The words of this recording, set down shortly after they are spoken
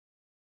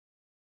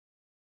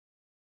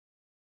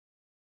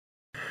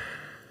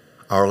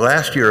Our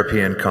last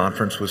European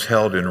conference was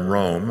held in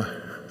Rome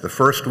the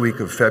first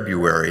week of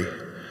February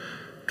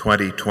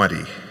 2020.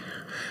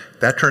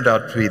 That turned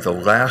out to be the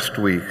last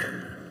week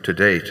to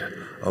date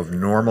of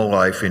normal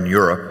life in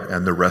Europe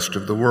and the rest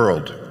of the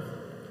world.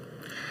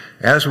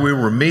 As we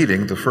were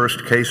meeting, the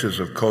first cases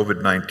of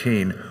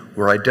COVID-19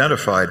 were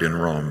identified in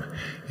Rome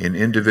in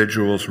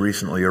individuals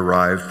recently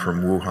arrived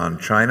from Wuhan,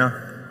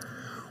 China.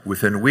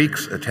 Within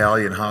weeks,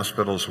 Italian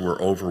hospitals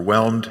were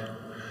overwhelmed,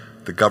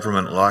 the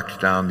government locked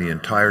down the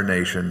entire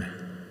nation,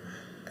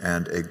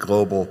 and a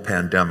global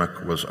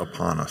pandemic was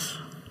upon us.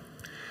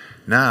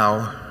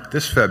 Now,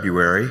 this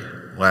February,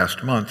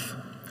 last month,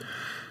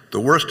 the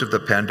worst of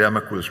the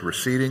pandemic was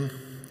receding,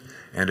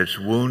 and its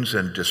wounds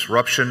and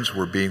disruptions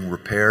were being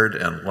repaired,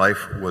 and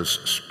life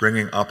was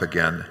springing up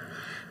again.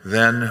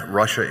 Then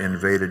Russia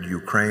invaded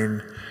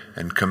Ukraine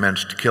and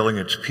commenced killing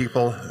its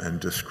people and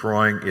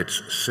destroying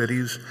its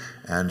cities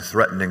and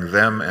threatening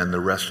them and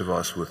the rest of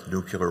us with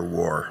nuclear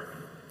war.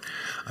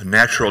 A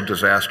natural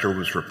disaster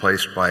was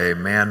replaced by a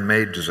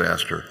man-made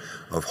disaster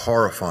of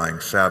horrifying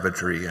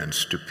savagery and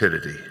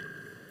stupidity.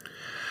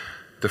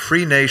 The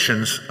free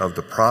nations of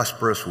the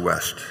prosperous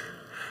West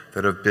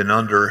that have been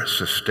under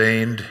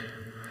sustained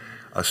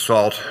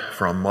assault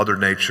from Mother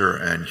Nature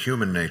and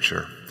human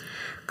nature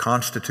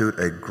constitute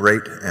a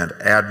great and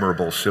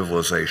admirable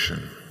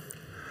civilization.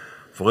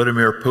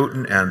 Vladimir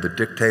Putin and the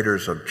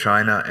dictators of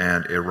China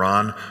and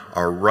Iran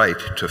are right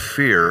to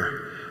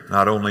fear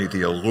not only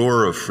the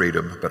allure of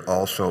freedom, but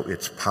also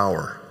its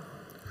power.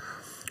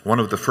 One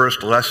of the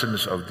first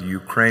lessons of the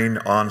Ukraine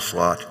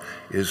onslaught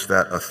is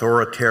that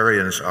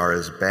authoritarians are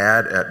as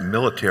bad at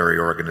military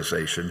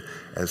organization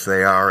as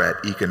they are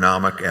at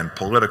economic and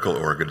political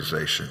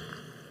organization.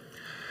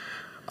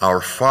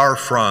 Our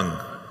far-flung,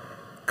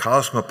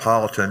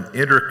 cosmopolitan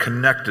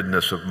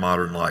interconnectedness of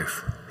modern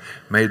life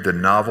made the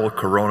novel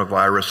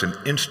coronavirus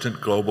an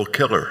instant global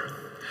killer,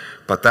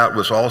 but that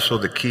was also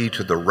the key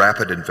to the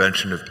rapid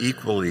invention of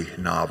equally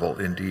novel,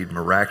 indeed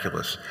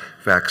miraculous,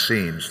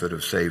 vaccines that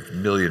have saved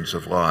millions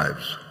of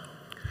lives.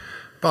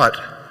 But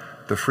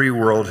the free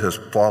world has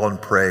fallen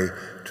prey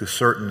to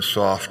certain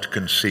soft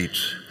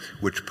conceits,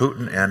 which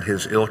Putin and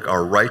his ilk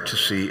are right to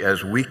see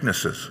as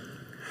weaknesses.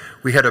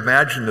 We had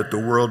imagined that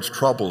the world's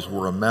troubles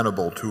were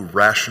amenable to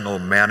rational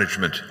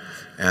management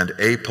and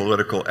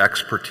apolitical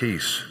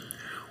expertise.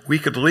 We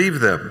could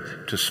leave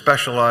them to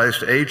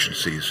specialized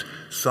agencies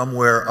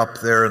somewhere up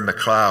there in the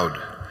cloud,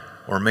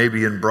 or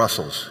maybe in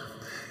Brussels,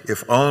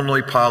 if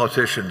only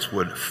politicians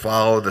would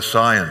follow the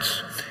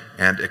science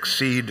and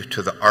accede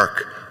to the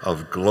arc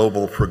of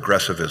global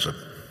progressivism.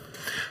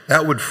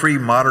 That would free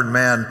modern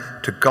man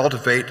to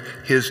cultivate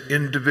his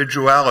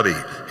individuality,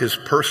 his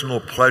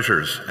personal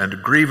pleasures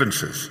and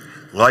grievances,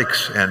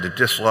 likes and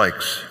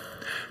dislikes.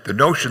 The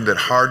notion that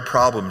hard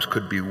problems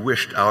could be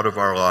wished out of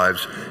our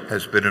lives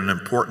has been an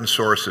important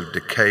source of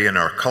decay in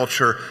our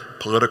culture,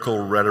 political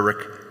rhetoric,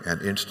 and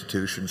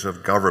institutions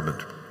of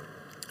government.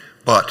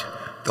 But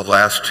the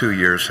last 2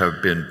 years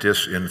have been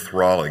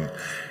disenthralling.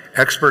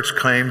 Experts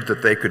claimed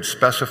that they could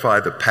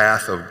specify the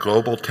path of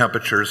global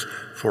temperatures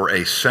for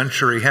a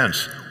century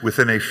hence,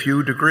 within a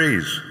few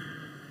degrees.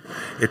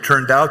 It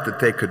turned out that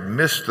they could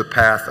miss the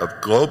path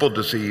of global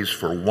disease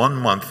for 1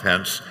 month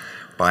hence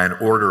by an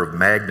order of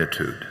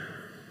magnitude.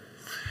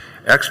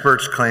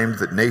 Experts claimed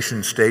that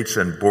nation states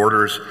and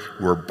borders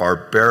were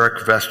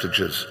barbaric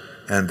vestiges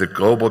and that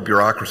global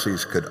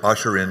bureaucracies could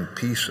usher in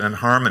peace and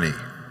harmony.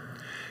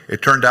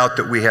 It turned out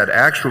that we had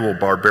actual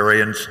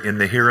barbarians in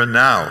the here and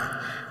now,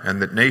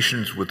 and that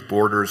nations with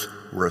borders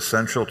were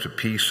essential to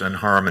peace and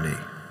harmony.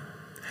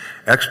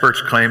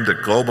 Experts claimed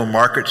that global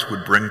markets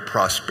would bring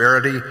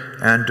prosperity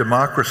and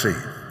democracy.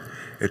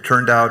 It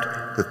turned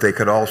out that they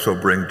could also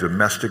bring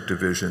domestic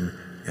division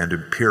and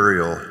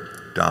imperial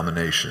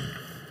domination.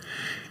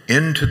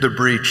 Into the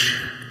breach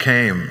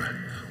came,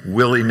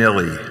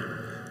 willy-nilly,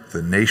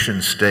 the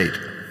nation state.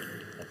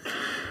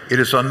 It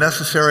is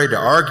unnecessary to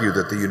argue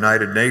that the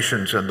United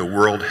Nations and the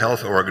World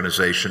Health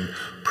Organization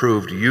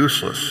proved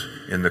useless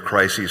in the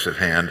crises at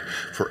hand,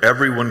 for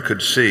everyone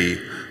could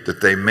see that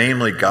they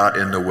mainly got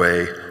in the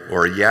way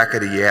or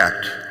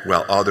yakety-yacked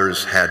while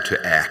others had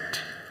to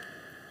act.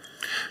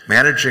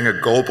 Managing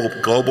a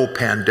global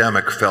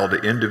pandemic fell to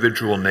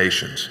individual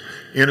nations,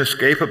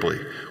 inescapably,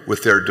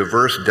 with their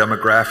diverse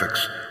demographics,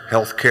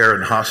 healthcare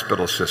and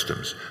hospital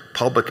systems,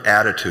 public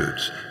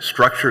attitudes,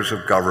 structures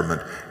of government,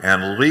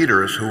 and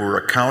leaders who were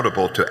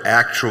accountable to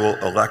actual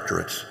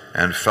electorates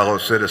and fellow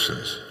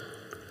citizens.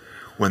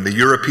 When the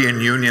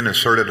European Union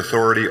asserted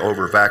authority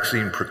over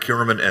vaccine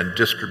procurement and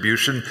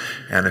distribution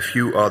and a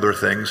few other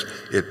things,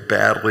 it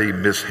badly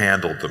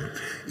mishandled them.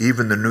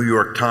 Even the New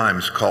York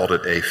Times called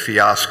it a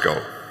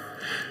fiasco.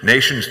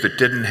 Nations that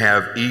didn't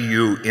have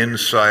EU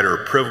insider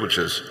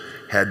privileges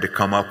had to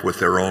come up with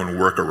their own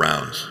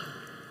workarounds.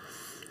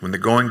 When the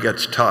going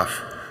gets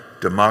tough,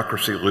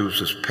 democracy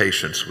loses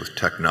patience with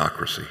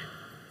technocracy.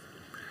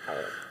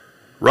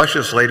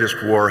 Russia's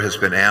latest war has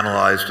been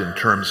analyzed in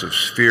terms of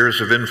spheres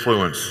of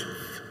influence,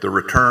 the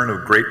return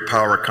of great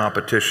power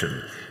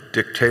competition,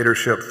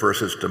 dictatorship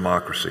versus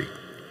democracy.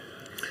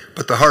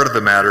 But the heart of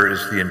the matter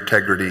is the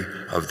integrity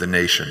of the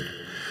nation.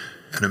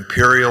 An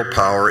imperial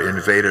power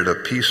invaded a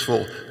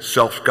peaceful,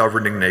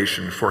 self-governing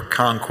nation for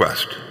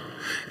conquest,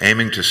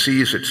 aiming to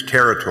seize its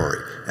territory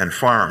and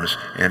farms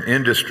and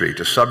industry,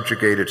 to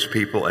subjugate its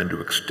people and to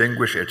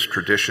extinguish its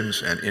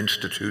traditions and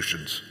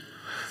institutions.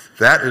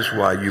 That is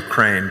why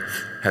Ukraine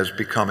has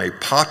become a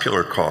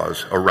popular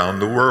cause around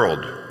the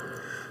world.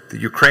 The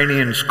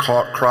Ukrainians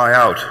cry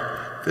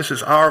out, "This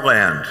is our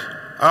land,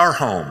 our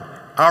home,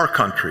 our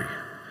country."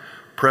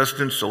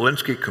 President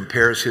Zelensky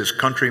compares his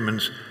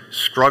countrymen's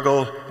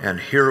struggle and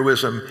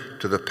heroism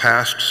to the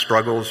past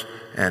struggles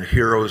and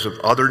heroes of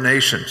other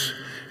nations,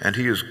 and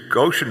he is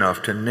gauche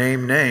enough to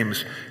name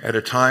names at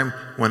a time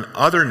when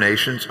other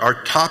nations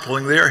are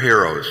toppling their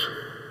heroes.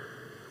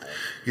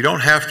 You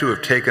don't have to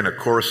have taken a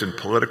course in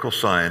political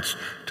science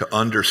to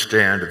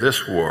understand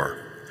this war,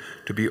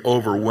 to be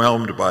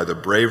overwhelmed by the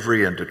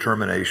bravery and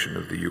determination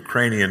of the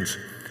Ukrainians,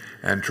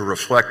 and to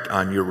reflect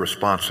on your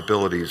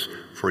responsibilities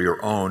for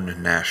your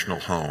own national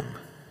home.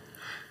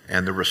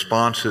 And the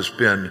response has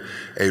been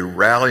a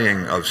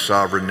rallying of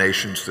sovereign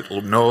nations that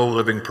no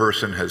living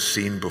person has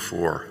seen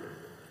before.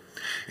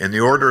 In the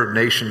order of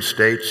nation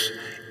states,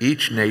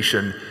 each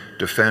nation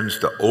defends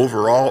the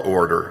overall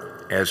order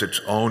as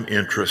its own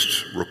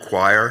interests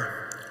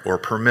require or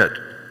permit.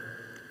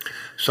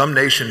 Some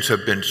nations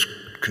have been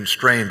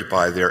constrained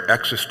by their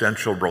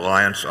existential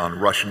reliance on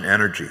Russian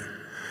energy.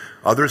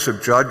 Others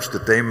have judged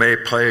that they may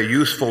play a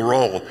useful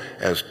role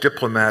as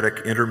diplomatic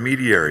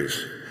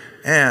intermediaries,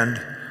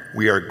 and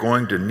we are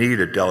going to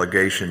need a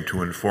delegation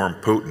to inform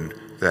Putin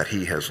that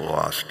he has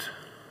lost.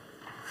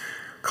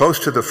 Close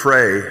to the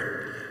fray,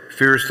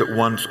 fears that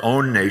one's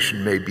own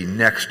nation may be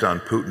next on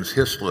Putin's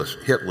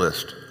hit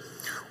list,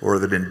 or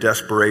that in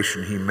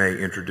desperation he may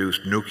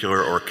introduce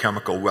nuclear or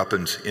chemical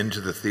weapons into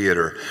the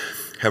theater,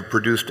 have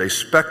produced a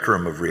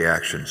spectrum of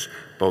reactions,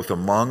 both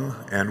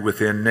among and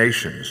within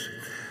nations.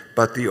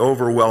 But the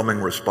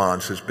overwhelming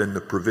response has been the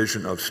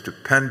provision of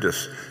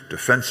stupendous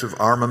defensive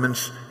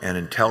armaments and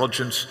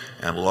intelligence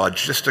and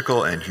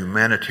logistical and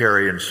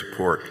humanitarian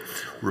support,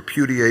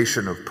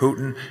 repudiation of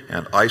Putin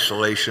and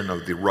isolation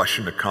of the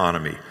Russian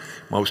economy.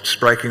 Most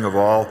striking of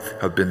all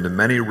have been the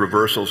many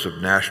reversals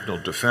of national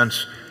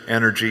defense,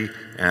 energy,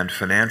 and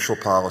financial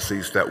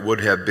policies that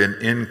would have been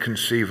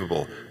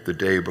inconceivable the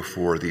day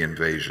before the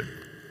invasion.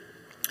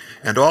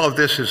 And all of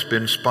this has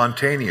been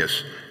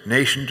spontaneous,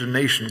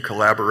 nation-to-nation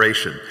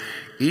collaboration,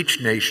 each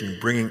nation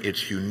bringing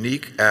its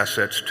unique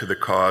assets to the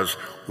cause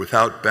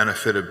without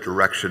benefit of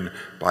direction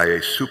by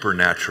a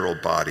supernatural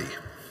body,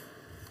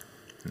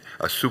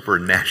 a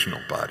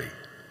supranational body.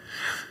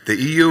 The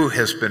EU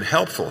has been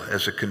helpful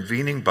as a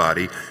convening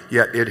body,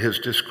 yet it has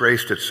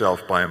disgraced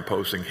itself by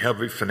imposing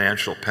heavy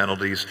financial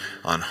penalties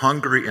on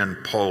Hungary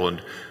and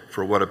Poland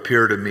for what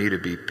appear to me to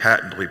be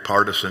patently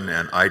partisan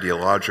and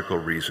ideological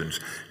reasons,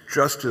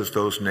 just as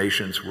those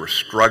nations were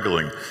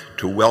struggling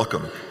to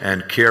welcome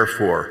and care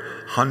for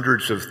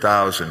hundreds of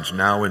thousands,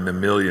 now in the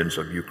millions,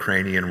 of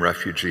Ukrainian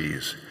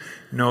refugees.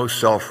 No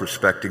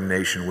self-respecting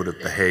nation would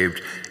have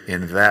behaved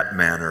in that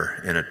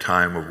manner in a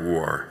time of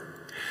war.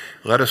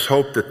 Let us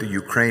hope that the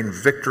Ukraine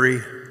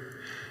victory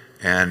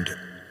and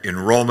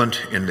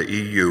enrollment in the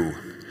EU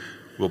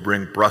will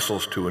bring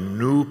Brussels to a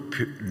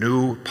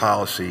new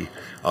policy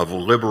of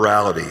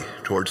liberality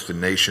towards the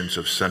nations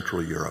of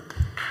Central Europe.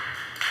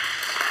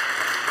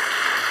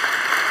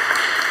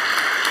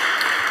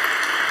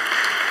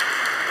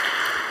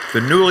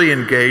 The newly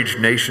engaged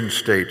nation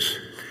states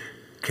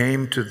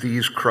came to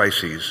these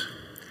crises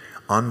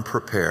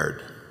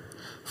unprepared,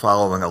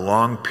 following a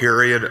long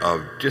period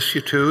of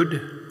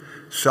disitude,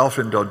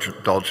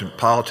 self-indulgent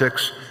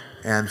politics,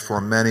 and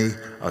for many,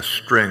 a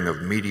string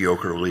of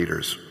mediocre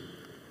leaders.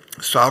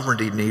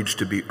 Sovereignty needs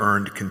to be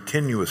earned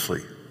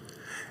continuously,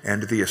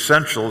 and the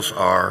essentials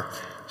are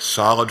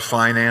solid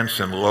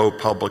finance and low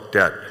public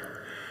debt,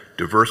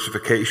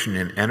 diversification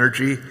in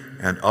energy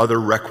and other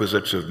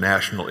requisites of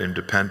national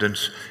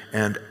independence,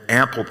 and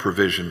ample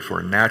provision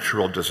for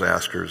natural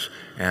disasters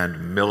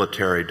and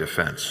military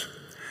defense.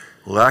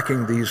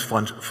 Lacking these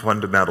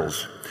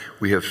fundamentals,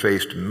 we have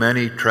faced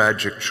many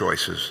tragic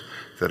choices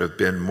that have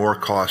been more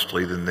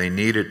costly than they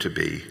needed to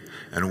be,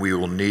 and we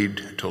will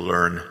need to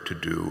learn to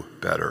do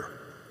better.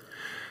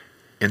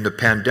 In the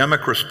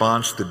pandemic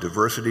response, the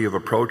diversity of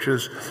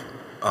approaches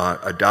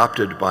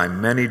adopted by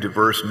many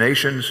diverse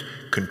nations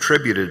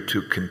contributed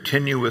to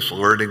continuous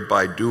learning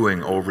by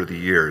doing over the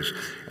years,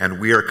 and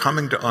we are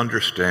coming to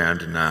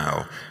understand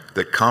now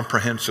that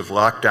comprehensive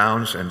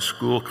lockdowns and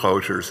school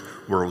closures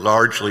were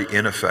largely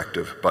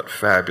ineffective but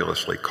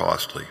fabulously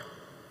costly.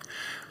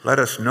 Let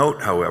us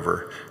note,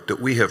 however,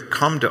 that we have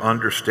come to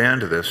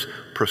understand this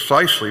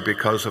precisely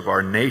because of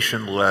our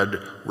nation-led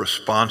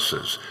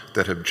responses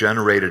that have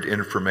generated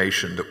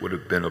information that would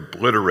have been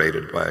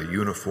obliterated by a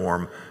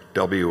uniform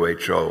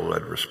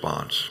WHO-led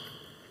response.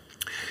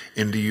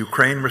 In the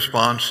Ukraine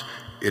response,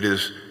 it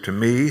is, to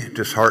me,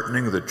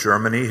 disheartening that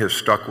Germany has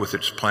stuck with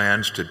its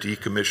plans to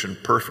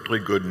decommission perfectly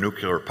good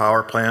nuclear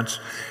power plants,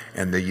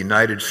 and the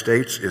United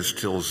States is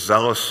still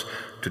zealous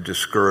to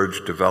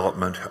discourage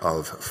development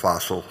of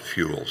fossil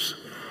fuels.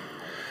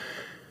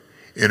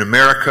 In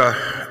America,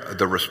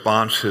 the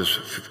response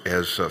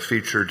has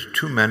featured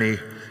too many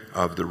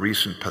of the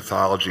recent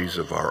pathologies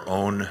of our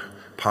own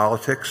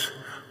politics: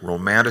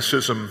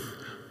 romanticism,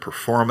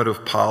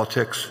 performative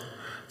politics,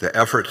 the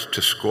efforts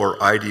to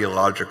score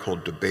ideological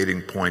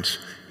debating points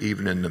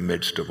even in the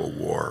midst of a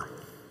war.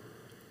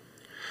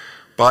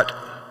 But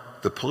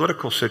the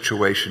political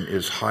situation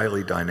is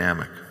highly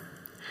dynamic.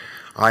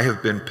 I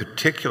have been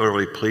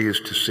particularly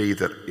pleased to see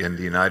that in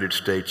the United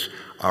States,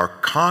 our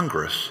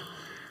Congress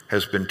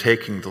has been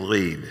taking the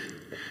lead.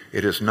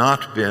 It has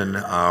not been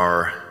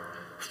our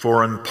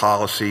foreign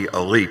policy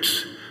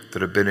elites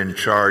that have been in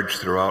charge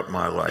throughout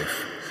my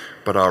life,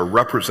 but our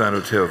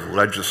representative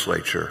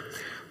legislature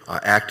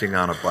acting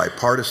on a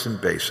bipartisan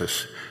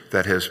basis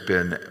that has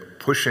been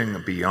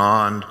pushing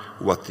beyond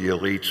what the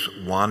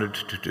elites wanted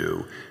to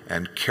do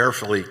and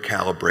carefully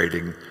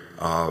calibrating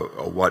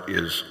what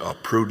is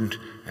prudent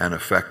and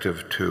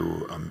effective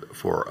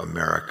for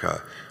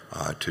America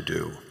to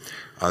do.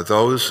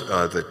 Those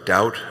that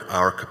doubt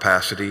our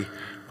capacity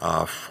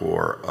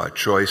for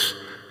choice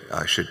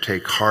should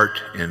take heart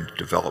in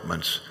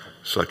developments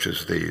such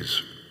as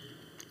these.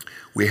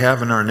 We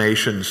have in our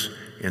nations,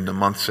 in the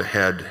months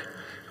ahead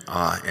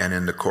and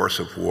in the course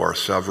of war,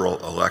 several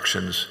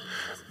elections,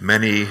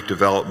 many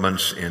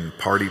developments in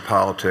party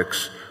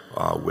politics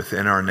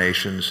within our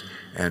nations,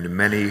 and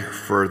many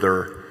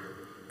further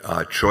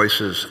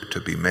choices to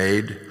be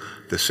made.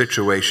 The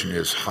situation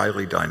is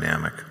highly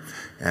dynamic,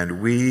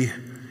 and we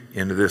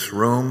in this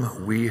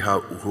room, we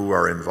who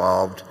are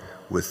involved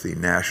with the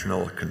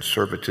national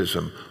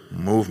conservatism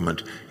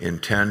movement,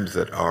 intend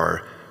that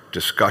our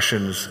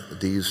discussions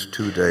these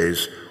 2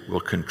 days will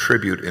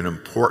contribute in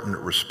important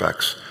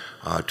respects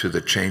to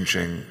the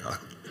changing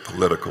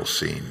political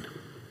scene.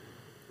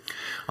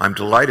 I'm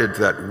delighted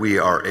that we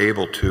are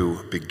able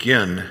to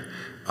begin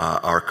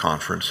our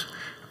conference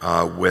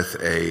with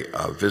a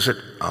visit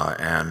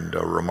and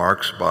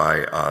remarks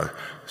by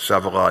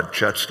Vsevolod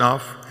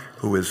Chesnov,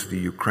 who is the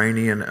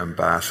Ukrainian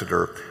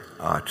ambassador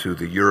to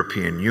the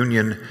European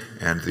Union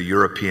and the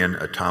European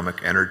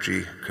Atomic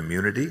Energy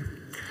Community.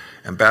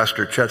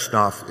 Ambassador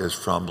Chesnov is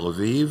from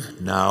Lviv,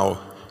 now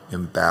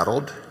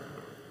embattled.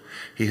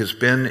 He has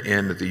been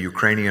in the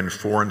Ukrainian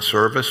Foreign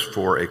Service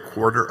for a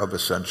quarter of a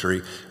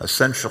century,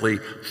 essentially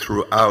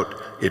throughout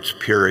its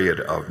period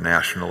of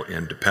national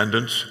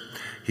independence.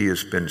 He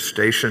has been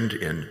stationed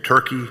in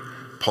Turkey,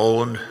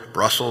 Poland,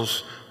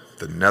 Brussels,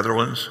 the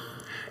Netherlands,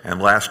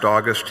 and last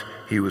August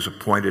he was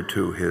appointed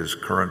to his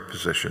current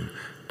position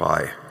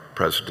by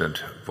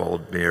President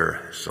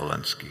Volodymyr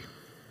Zelensky.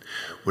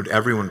 Would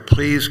everyone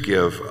please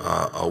give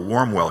a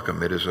warm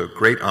welcome? It is a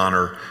great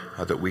honor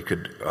that we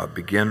could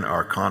begin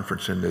our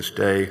conference in this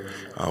day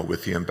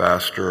with the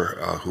ambassador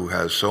who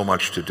has so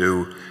much to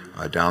do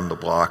down the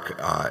block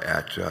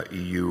at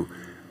EU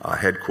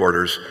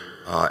headquarters.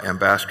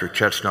 Ambassador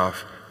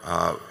Chesnov,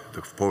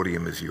 the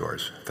podium is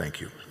yours.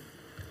 Thank you.